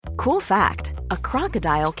Cool fact, a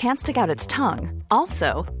crocodile can't stick out its tongue.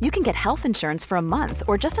 Also, you can get health insurance for a month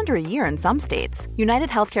or just under a year in some states. United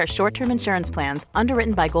Healthcare short-term insurance plans,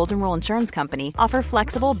 underwritten by Golden Rule Insurance Company, offer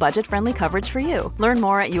flexible, budget-friendly coverage for you. Learn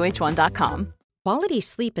more at uh1.com. Quality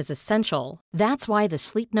sleep is essential. That's why the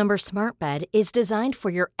Sleep Number Smart Bed is designed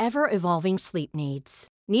for your ever-evolving sleep needs.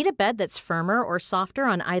 Need a bed that's firmer or softer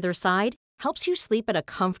on either side? Helps you sleep at a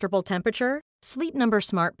comfortable temperature? Sleep Number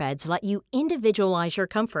Smart Beds let you individualize your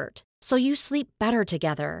comfort, so you sleep better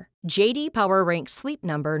together. J.D. Power ranks Sleep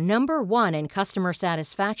Number number 1 in customer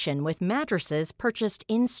satisfaction with mattresses purchased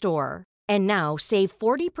in-store. And now, save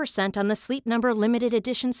 40% on the Sleep Number Limited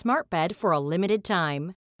Edition Smart Bed for a limited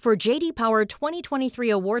time. For J.D. Power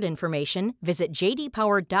 2023 award information, visit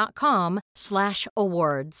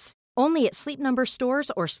jdpower.com/awards. Only at Sleep Number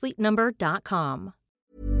stores or sleepnumber.com.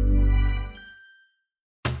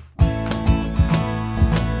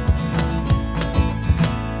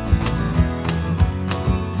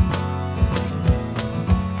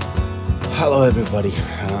 Hello everybody.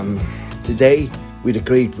 Today we'd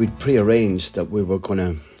prearranged that we were going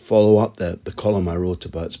to follow up the column I wrote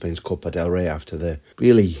about Spain's Copa del Rey after the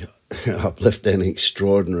really uplifting,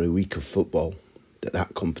 extraordinary week of football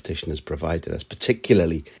that competition has provided us,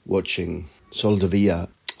 particularly watching Soldevilla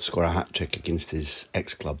score a hat-trick against his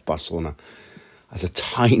ex-club Barcelona as a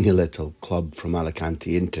tiny little club from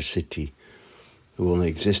Alicante, intercity, who only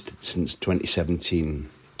existed since 2017.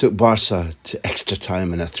 Took Barca to extra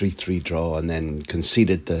time in a 3-3 draw and then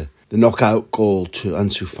conceded the knockout goal to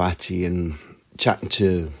Ansu Fati. And chatting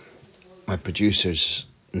to my producers,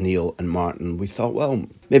 Neil and Martin, we thought, well,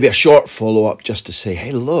 maybe a short follow-up just to say,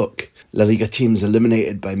 hey, look, La Liga teams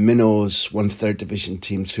eliminated by minnows, 1/3 division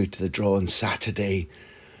team through to the draw on Saturday.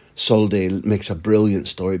 Solde makes a brilliant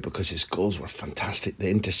story because his goals were fantastic.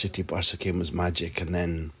 The intercity Barca game was magic. And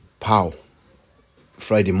then, pow.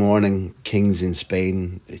 Friday morning, Kings in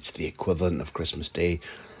Spain. It's the equivalent of Christmas Day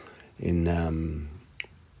in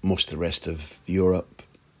most of the rest of Europe,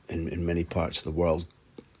 in many parts of the world.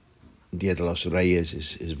 Dia de los Reyes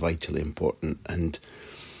is vitally important. And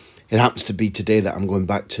it happens to be today that I'm going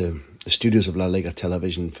back to the studios of La Liga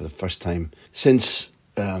Television for the first time since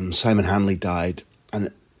Simon Hanley died. And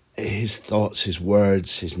his thoughts, his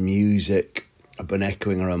words, his music have been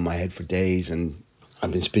echoing around my head for days. And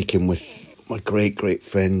I've been speaking with my great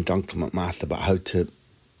friend Duncan McMath about how to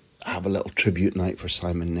have a little tribute night for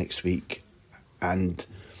Simon next week. And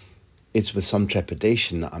it's with some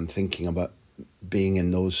trepidation that I'm thinking about being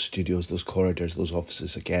in those studios, those corridors, those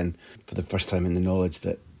offices again for the first time, in the knowledge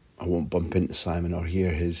that I won't bump into Simon or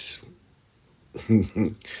hear his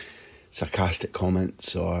sarcastic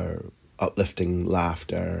comments or uplifting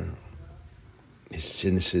laughter, his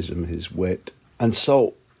cynicism, his wit. And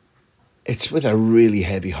so it's with a really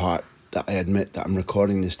heavy heart that I admit that I'm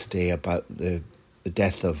recording this today about the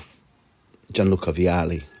death of Gianluca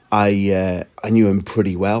Vialli. I knew him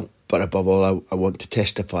pretty well, but above all, I want to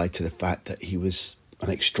testify to the fact that he was an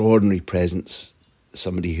extraordinary presence,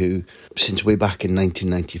 somebody who, since way back in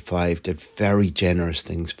 1995, did very generous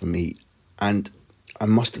things for me. And I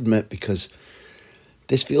must admit, because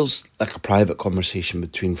this feels like a private conversation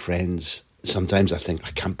between friends, sometimes I think,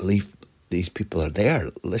 I can't believe these people are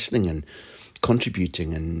there listening and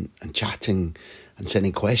contributing and chatting and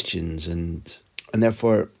sending questions. And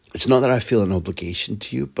therefore, it's not that I feel an obligation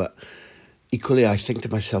to you, but equally I think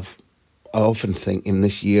to myself, I often think in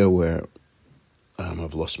this year where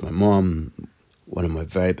I've lost my mum, one of my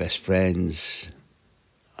very best friends,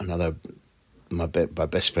 my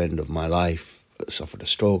best friend of my life suffered a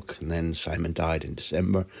stroke, and then Simon died in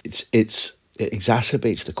December. It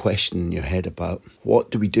exacerbates the question in your head about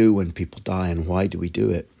what do we do when people die and why do we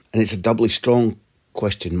do it? And it's a doubly strong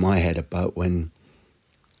question in my head about when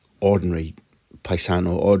ordinary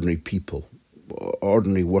paisano, ordinary people,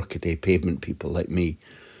 ordinary workaday pavement people like me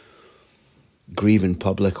grieve in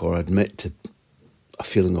public or admit to a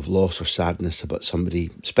feeling of loss or sadness about somebody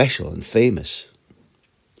special and famous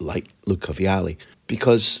like Luca Vialli.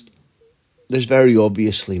 Because there's very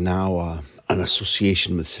obviously now an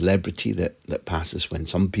association with celebrity that passes when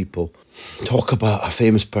some people talk about a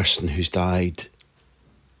famous person who's died.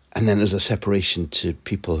 And then there's a separation to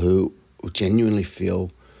people who genuinely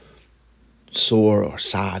feel sore or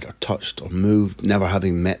sad or touched or moved, never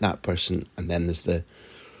having met that person. And then there's the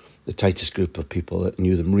tightest group of people that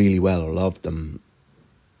knew them really well or loved them.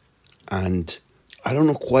 And I don't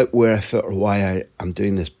know quite where I fit or why I'm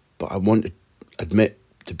doing this, but I want to admit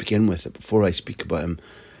to begin with that before I speak about him,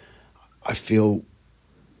 I feel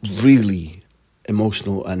really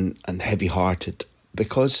emotional and heavy-hearted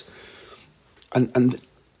because, and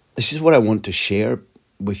this is what I want to share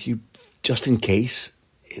with you just in case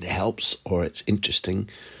it helps or it's interesting,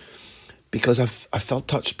 because I felt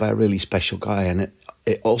touched by a really special guy, and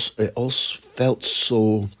it also felt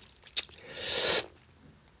so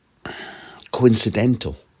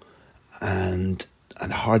coincidental and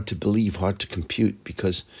hard to believe, hard to compute,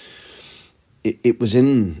 because it was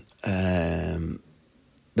in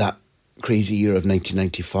that crazy year of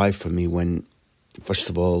 1995 for me when, first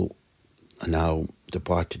of all, a now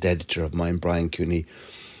departed editor of mine, Brian Cooney,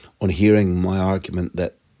 on hearing my argument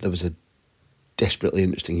that there was a desperately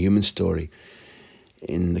interesting human story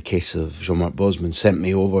in the case of Jean-Marc Bosman, sent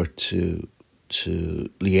me over to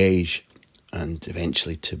Liège and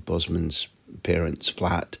eventually to Bosman's parents'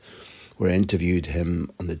 flat, where I interviewed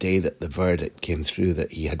him on the day that the verdict came through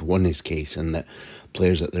that he had won his case and that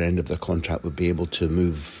players at the end of their contract would be able to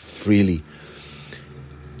move freely.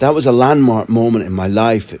 That was a landmark moment in my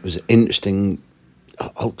life. It was an interesting,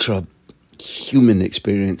 ultra human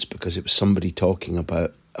experience, because it was somebody talking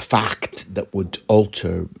about a fact that would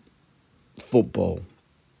alter football,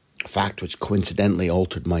 a fact which coincidentally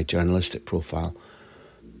altered my journalistic profile.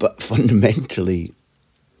 But fundamentally,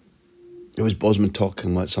 it was Bosman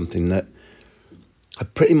talking about something that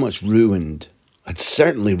had pretty much had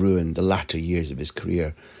certainly ruined the latter years of his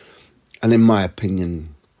career, and in my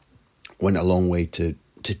opinion went a long way to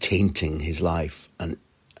tainting his life and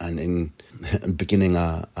in beginning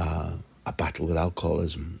a battle with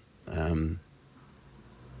alcoholism. And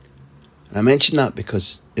I mention that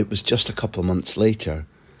because it was just a couple of months later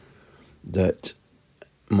that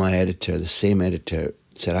my editor, the same editor,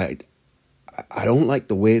 said, I don't like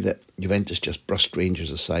the way that Juventus just brushed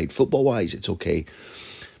Rangers aside. Football-wise, it's okay.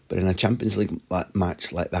 But in a Champions League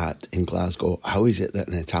match like that in Glasgow, how is it that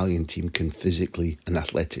an Italian team can physically and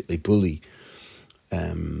athletically bully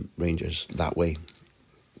Rangers that way?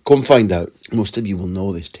 Go and find out. Most of you will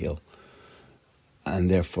know this tale. And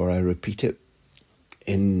therefore I repeat it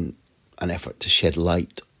in an effort to shed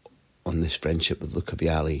light on this friendship with Luca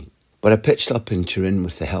Vialli. But I pitched up in Turin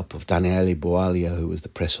with the help of Daniele Boalia, who was the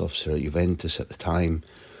press officer at Juventus at the time.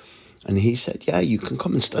 And he said, yeah, you can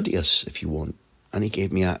come and study us if you want. And he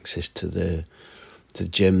gave me access to the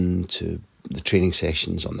gym, to the training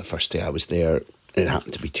sessions. On the first day I was there, it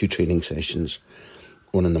happened to be 2 training sessions,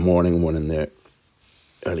 one in the morning, one in the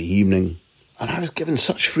early evening. And I was given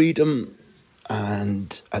such freedom.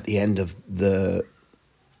 And at the end of the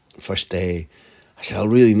first day, I said, I'll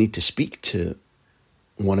really need to speak to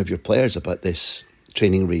one of your players about this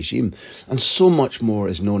training regime. And so much more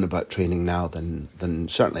is known about training now than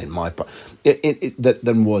certainly in my part,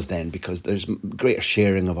 than was then, because there's greater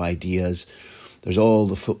sharing of ideas. There's all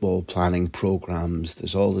the football planning programs.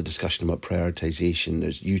 There's all the discussion about prioritization.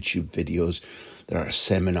 There's YouTube videos. There are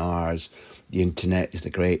seminars. The internet is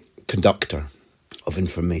the great conductor of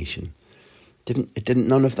information.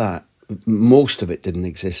 None of that, most of it didn't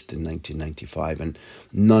exist in 1995, and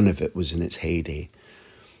none of it was in its heyday.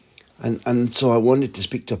 And so I wanted to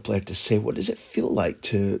speak to a player to say, what does it feel like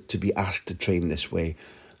to be asked to train this way?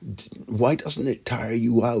 Why doesn't it tire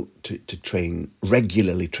you out to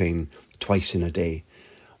regularly train twice in a day?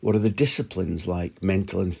 What are the disciplines like,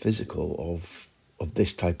 mental and physical, of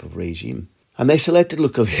this type of regime? And they selected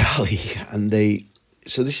Luca Vialli, and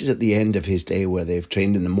so this is at the end of his day where they've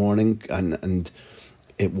trained in the morning, and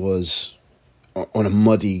it was on a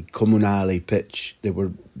muddy Comunale pitch. They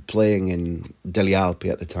were playing in Delle Alpi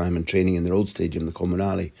at the time and training in their old stadium, the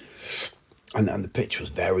Comunale. And the pitch was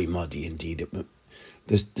very muddy indeed.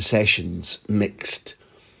 The sessions mixed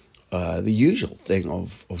the usual thing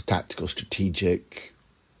of tactical, strategic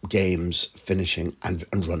games, finishing and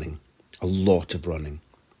running. A lot of running.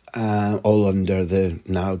 All under the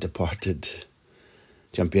now departed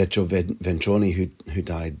Gianpietro Ventroni, who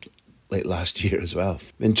died late last year as well.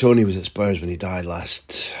 Ventroni was at Spurs when he died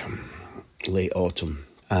last late autumn,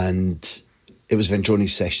 and it was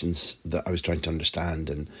Ventroni's sessions that I was trying to understand,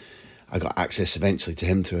 and I got access eventually to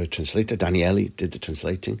him through a translator. Daniele did the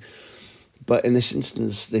translating, but in this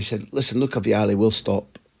instance they said, listen, Luca Vialli will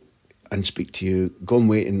stop and speak to you, go and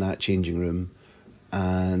wait in that changing room,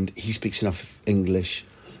 and he speaks enough English.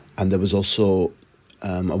 And there was also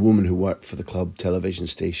a woman who worked for the club television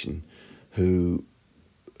station who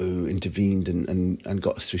intervened and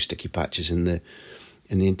got us through sticky patches in the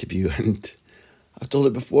interview. And I've told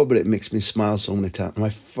it before, but it makes me smile so many times. My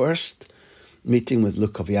first meeting with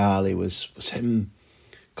Luca Vialli was him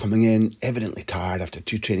coming in, evidently tired after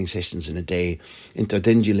 2 training sessions in a day, into a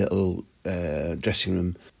dingy little dressing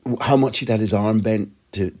room. How much he'd had his arm bent,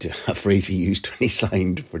 to a phrase he used when he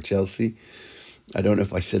signed for Chelsea. I don't know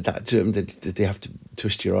if I said that to him. Did they have to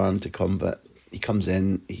twist your arm to come? But he comes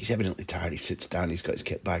in, he's evidently tired, he sits down, he's got his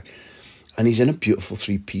kit bag, and he's in a beautiful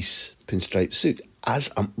 3-piece pinstripe suit.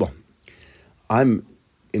 I'm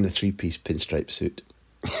in a three-piece pinstripe suit.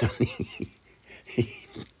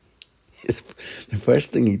 The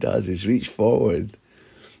first thing he does is reach forward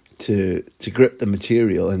to grip the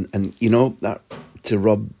material, and you know that to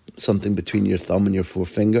rub something between your thumb and your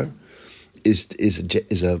forefinger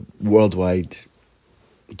is a worldwide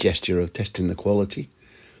gesture of testing the quality,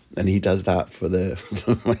 and he does that for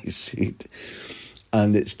my suit,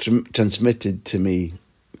 and it's transmitted to me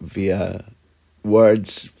via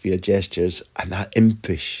words, via gestures, and that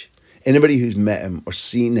impish. Anybody who's met him or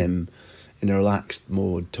seen him in a relaxed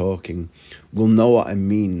mode talking will know what I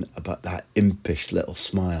mean about that impish little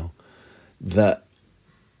smile that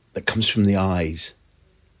comes from the eyes,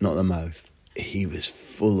 not the mouth. He was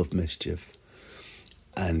full of mischief,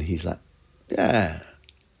 and he's like, yeah,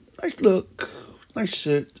 nice look, nice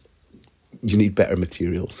suit. You need better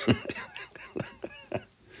material.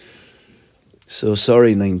 So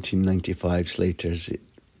sorry, 1995 Slaters,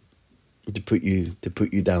 to put you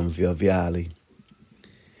down via Vialli.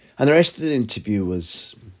 And the rest of the interview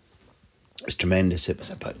was tremendous. It was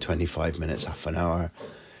about 25 minutes, half an hour.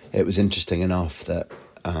 It was interesting enough that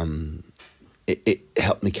it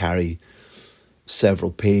helped me carry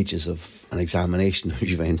several pages of an examination of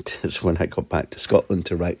Juventus when I got back to Scotland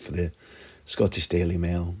to write for the Scottish Daily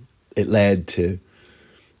Mail. It led to,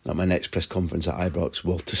 at my next press conference at Ibrox,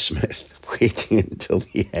 Walter Smith waiting until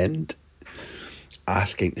the end,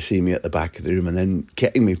 asking to see me at the back of the room, and then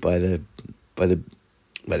getting me by the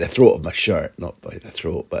throat of my shirt, not by the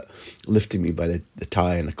throat, but lifting me by the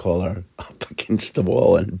tie and the collar up against the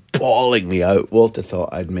wall and bawling me out. Walter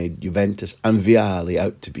thought I'd made Juventus and Vialli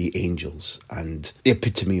out to be angels and the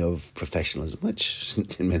epitome of professionalism, which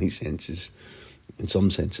in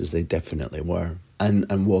some senses, they definitely were.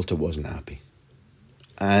 And Walter wasn't happy.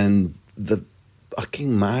 And the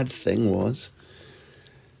fucking mad thing was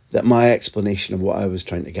that my explanation of what I was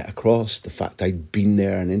trying to get across, the fact I'd been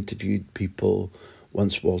there and interviewed people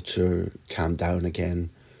once Walter calmed down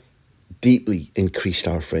again, deeply increased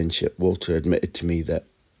our friendship. Walter admitted to me that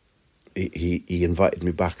he invited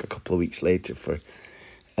me back a couple of weeks later for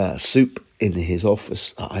soup in his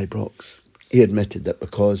office at Ibrox. He admitted that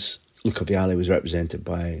because Luca Vialli was represented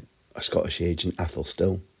by a Scottish agent, Athol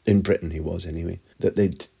Still, in Britain he was anyway, that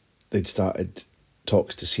they'd started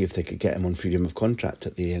talks to see if they could get him on freedom of contract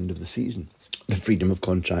at the end of the season. The freedom of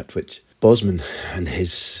contract which Bosman and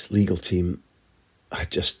his legal team had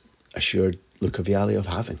just assured Luca Vialli of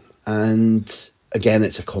having. And again,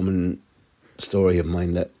 it's a common story of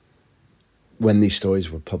mine that when these stories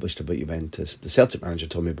were published about Juventus, the Celtic manager,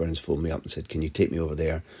 Tommy Burns, phoned me up and said, can you take me over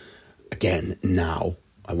there again now?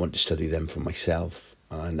 I want to study them for myself.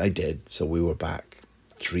 And I did. So we were back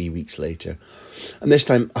 3 weeks later. And this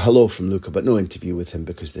time, a hello from Luca, but no interview with him,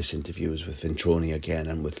 because this interview was with Ventroni again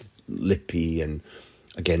and with Lippi, and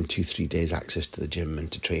again 2-3 days access to the gym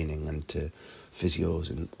and to training and to physios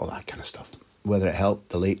and all that kind of stuff. Whether it helped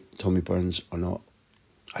the late Tommy Burns or not,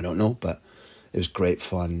 I don't know, but it was great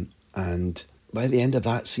fun. And by the end of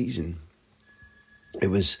that season, it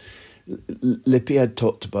was, Lippi had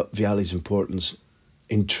talked about Vialli's importance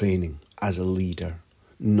in training as a leader,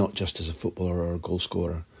 not just as a footballer or a goal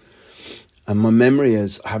scorer. And my memory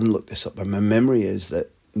is, I haven't looked this up, but my memory is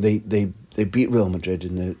that they beat Real Madrid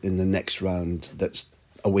in the next round that's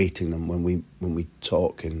awaiting them when we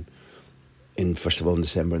talk in first of all in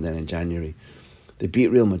December and then in January. They beat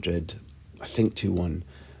Real Madrid, I think 2-1,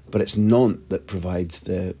 but it's Nantes that provides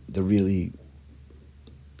the really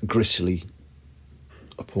gristly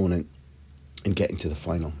opponent in getting to the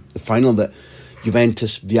final. The final that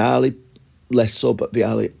Juventus, Vialli, less so, but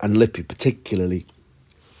Vialli and Lippi particularly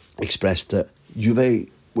expressed that Juve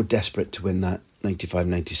were desperate to win that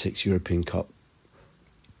 95-96 European Cup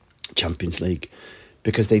Champions League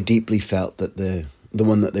because they deeply felt that the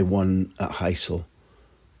one that they won at Heysel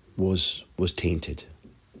was tainted.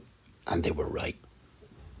 And they were right.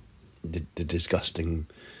 The disgusting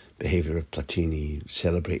behaviour of Platini,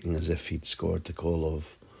 celebrating as if he'd scored the goal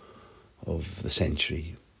of the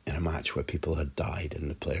century in a match where people had died and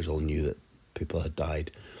the players all knew that people had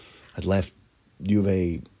died, had left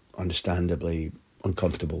Juve understandably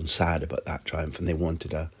uncomfortable and sad about that triumph, and they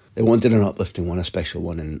wanted an uplifting one, a special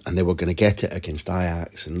one, and they were going to get it against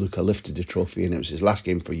Ajax, and Luca lifted the trophy, and it was his last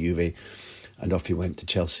game for Juve, and off he went to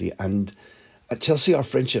Chelsea. And at Chelsea our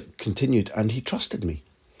friendship continued, and he trusted me,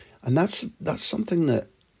 and that's something that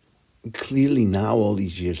clearly now, all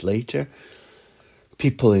these years later,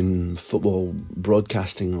 people in football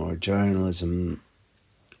broadcasting or journalism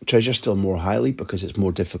treasure still more highly, because it's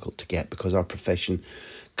more difficult to get, because our profession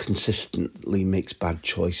consistently makes bad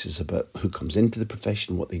choices about who comes into the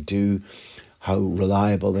profession, what they do, how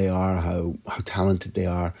reliable they are, how talented they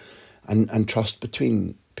are, and trust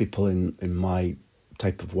between people in my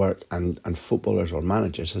type of work and footballers or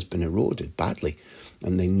managers has been eroded badly,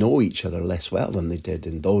 and they know each other less well than they did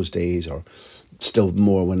in those days, or still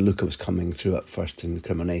more when Luca was coming through at first in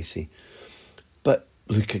Cremonese. But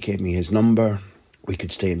Luca gave me his number. We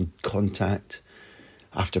could stay in contact.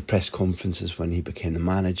 After press conferences when he became the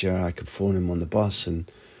manager, I could phone him on the bus and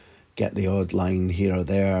get the odd line here or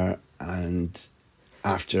there. And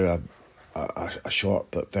after a short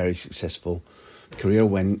but very successful career,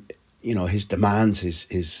 when his demands,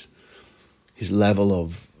 his level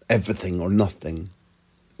of everything or nothing,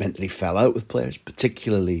 meant that he fell out with players,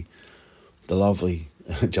 particularly the lovely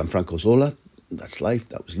Gianfranco Zola. That's life.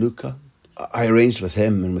 That was Luca. I arranged with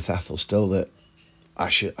him and with Athol Still that I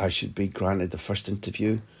should be granted the first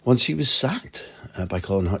interview once he was sacked by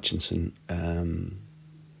Colin Hutchinson.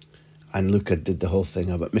 And Luca did the whole thing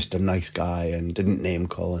about Mr. Nice Guy and didn't name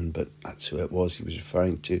Colin, but that's who it was he was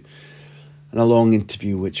referring to. And a long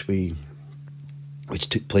interview which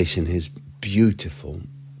took place in his beautiful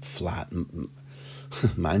flat,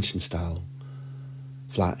 mansion-style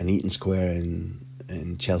flat in Eaton Square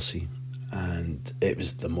in Chelsea. And it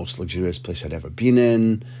was the most luxurious place I'd ever been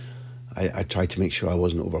in. I tried to make sure I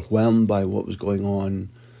wasn't overwhelmed by what was going on.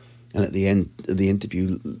 And at the end of the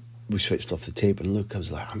interview, we switched off the tape, and Luca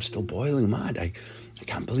was like, I'm still boiling mad. I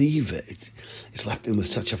can't believe it. It's left me with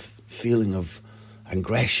such a feeling of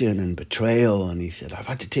aggression and betrayal. And he said, I've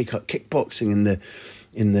had to take up kickboxing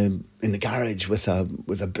in the garage with a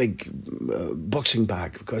big boxing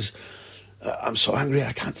bag because I'm so angry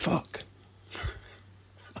I can't fuck.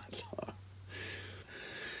 I thought,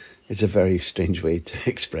 it's a very strange way to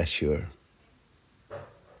express the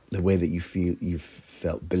way that you feel you've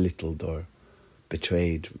felt belittled or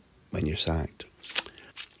betrayed when you're sacked.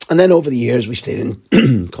 And then over the years we stayed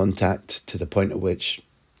in contact to the point at which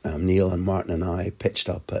Neil and Martin and I pitched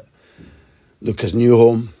up at Luca's new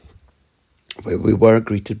home, where we were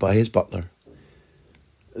greeted by his butler.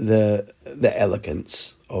 The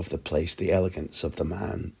elegance of the place, the elegance of the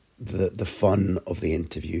man, the fun of the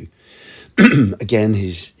interview. Again,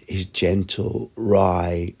 his gentle,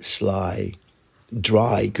 wry, sly,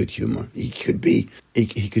 dry good humour. He could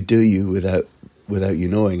do you without you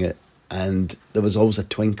knowing it. And there was always a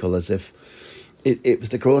twinkle, as if it was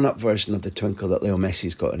the grown-up version of the twinkle that Leo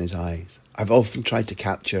Messi's got in his eyes. I've often tried to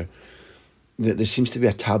capture that there seems to be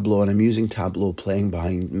an amusing tableau playing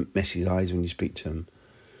behind Messi's eyes when you speak to him.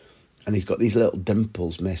 And he's got these little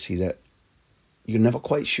dimples, Messi, that you're never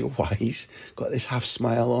quite sure why he's got this half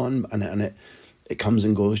smile on, and it comes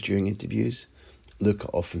and goes during interviews. Luca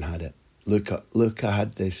often had it. Luca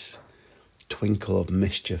had this twinkle of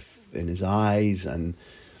mischief in his eyes, and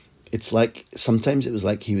it's like, sometimes it was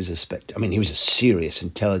like he was he was a serious,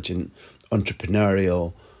 intelligent,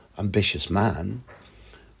 entrepreneurial, ambitious man,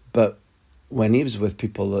 but when he was with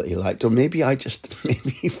people that he liked, or maybe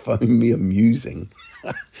he found me amusing.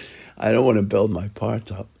 I don't want to build my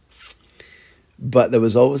part up, but there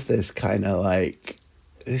was always this kind of like,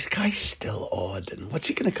 this guy's still odd, and what's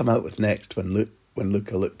he going to come out with next? When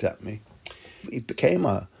Luca looked at me, he became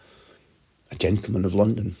a gentleman of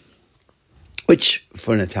London, which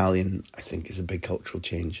for an Italian I think is a big cultural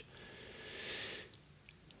change.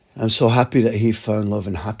 I'm so happy that he found love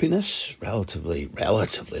and happiness relatively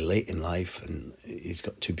late in life, and he's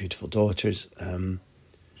got 2 beautiful daughters.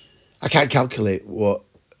 I can't calculate what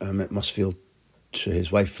it must feel to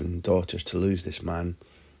his wife and daughters to lose this man.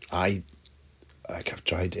 I've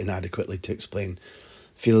tried inadequately to explain,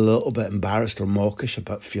 feel a little bit embarrassed or mawkish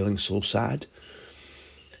about feeling so sad.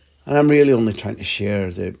 And I'm really only trying to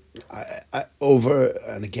share over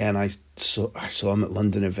and again, I saw him at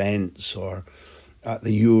London events or at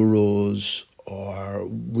the Euros, or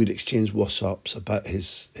we'd exchange WhatsApps about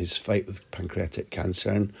his fight with pancreatic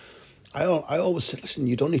cancer. And I always said, listen,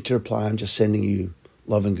 you don't need to reply, I'm just sending you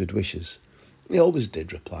love and good wishes. He always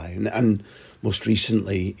did reply. And most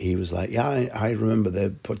recently he was like, yeah, I remember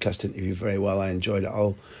the podcast interview very well, I enjoyed it.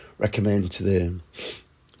 I'll recommend to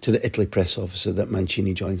the Italy press officer that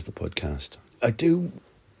Mancini joins the podcast. I do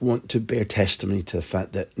want to bear testimony to the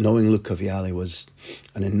fact that knowing Luca Vialli was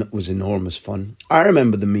enormous fun. I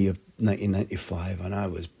remember the me of 1995, and I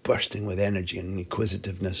was bursting with energy and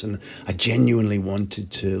inquisitiveness, and I genuinely wanted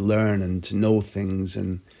to learn and to know things,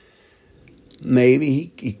 and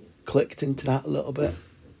maybe he clicked into that a little bit.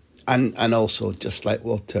 And also, just like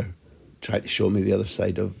Walter tried to show me the other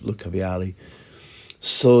side of Luca Vialli,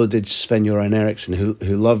 so did Sven-Göran Eriksson,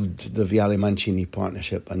 who loved the Vialli-Mancini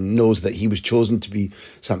partnership and knows that he was chosen to be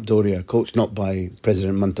Sampdoria coach, not by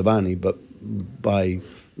President Mantovani, but by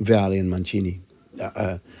Vialli and Mancini.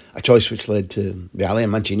 a choice which led to Vialli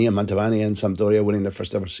and Mancini and Mantovani and Sampdoria winning their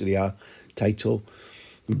first ever Serie A title.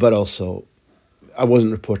 But also, I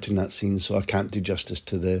wasn't reporting that scene, so I can't do justice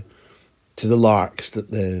to the larks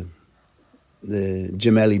that the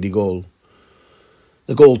Gemelli di Gol,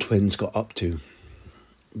 the Goal twins, got up to.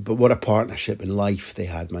 But what a partnership in life they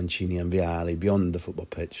had, Mancini and Vialli, beyond the football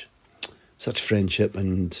pitch. Such friendship,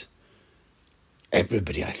 and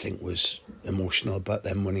everybody, I think, was emotional about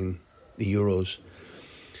them winning the Euros,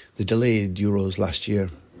 the delayed Euros last year.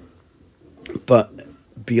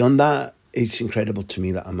 But beyond that, it's incredible to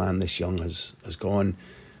me that a man this young has gone.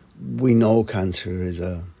 We know cancer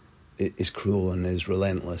is cruel and is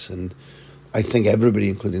relentless, and I think everybody,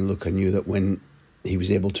 including Luca, knew that when he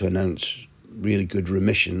was able to announce really good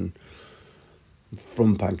remission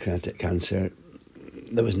from pancreatic cancer,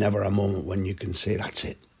 there was never a moment when you can say, that's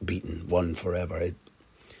it, beaten, won forever.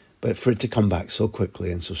 But for it to come back so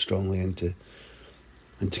quickly and so strongly and to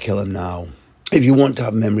kill him now. If you want to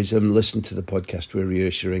have memories of him, listen to the podcast we're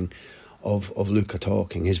reissuing of Luca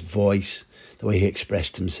talking, his voice, the way he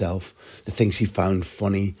expressed himself, the things he found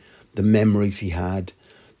funny, the memories he had.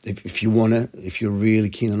 If you're really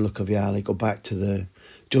keen on Luca Vialli, go back to the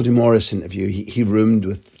Jody Morris interview. He roomed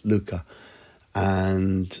with Luca,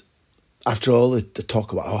 and after all the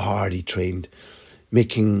talk about how hard he trained,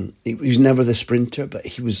 he was never the sprinter, but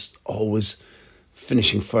he was always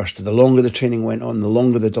finishing first. The longer the training went on, the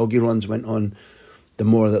longer the doggy runs went on, the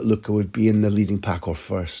more that Luca would be in the leading pack or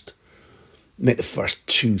first. Make the first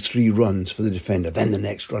 2-3 runs for the defender, then the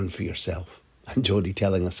next run for yourself. And Jody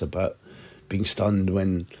telling us about being stunned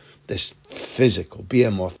when this physical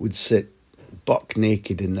behemoth would sit buck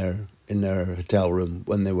naked in their hotel room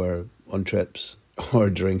when they were on trips,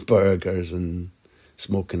 ordering burgers and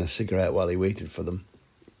smoking a cigarette while he waited for them.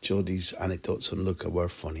 Jody's anecdotes on Luca were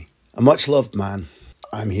funny. A much loved man.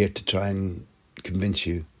 I'm here to try and convince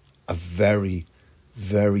you, a very,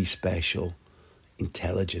 very special,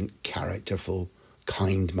 intelligent, characterful,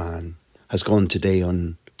 kind man has gone today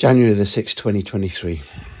on January the 6th, 2023.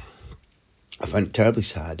 I found it terribly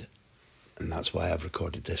sad, and that's why I've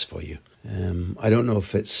recorded this for you. I don't know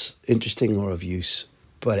if it's interesting or of use,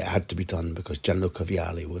 but it had to be done because Gianluca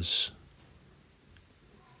Vialli was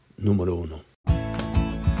numero uno.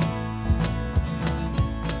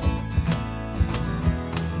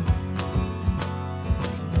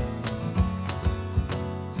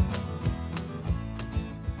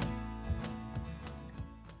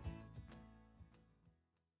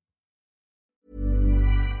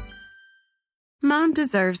 Mom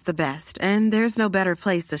deserves the best, and there's no better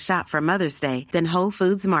place to shop for Mother's Day than Whole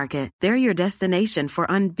Foods Market. They're your destination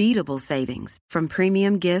for unbeatable savings, from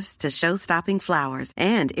premium gifts to show-stopping flowers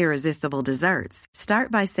and irresistible desserts.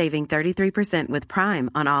 Start by saving 33% with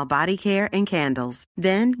Prime on all body care and candles.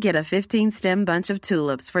 Then get a 15-stem bunch of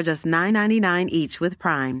tulips for just $9.99 each with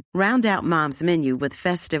Prime. Round out Mom's menu with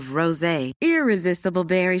festive rosé, irresistible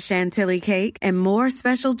berry chantilly cake, and more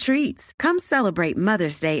special treats. Come celebrate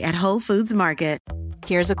Mother's Day at Whole Foods Market.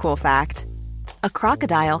 Here's a cool fact. A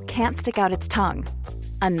crocodile can't stick out its tongue.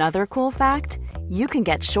 Another cool fact, you can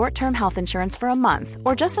get short-term health insurance for a month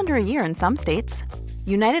or just under a year in some states.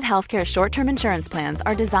 United Healthcare short-term insurance plans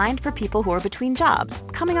are designed for people who are between jobs,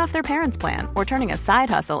 coming off their parents' plan, or turning a side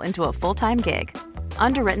hustle into a full-time gig.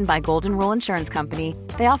 Underwritten by Golden Rule Insurance Company,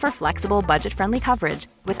 they offer flexible, budget-friendly coverage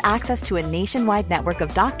with access to a nationwide network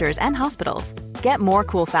of doctors and hospitals. Get more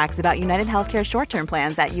cool facts about United Healthcare short-term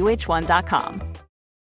plans at uh1.com.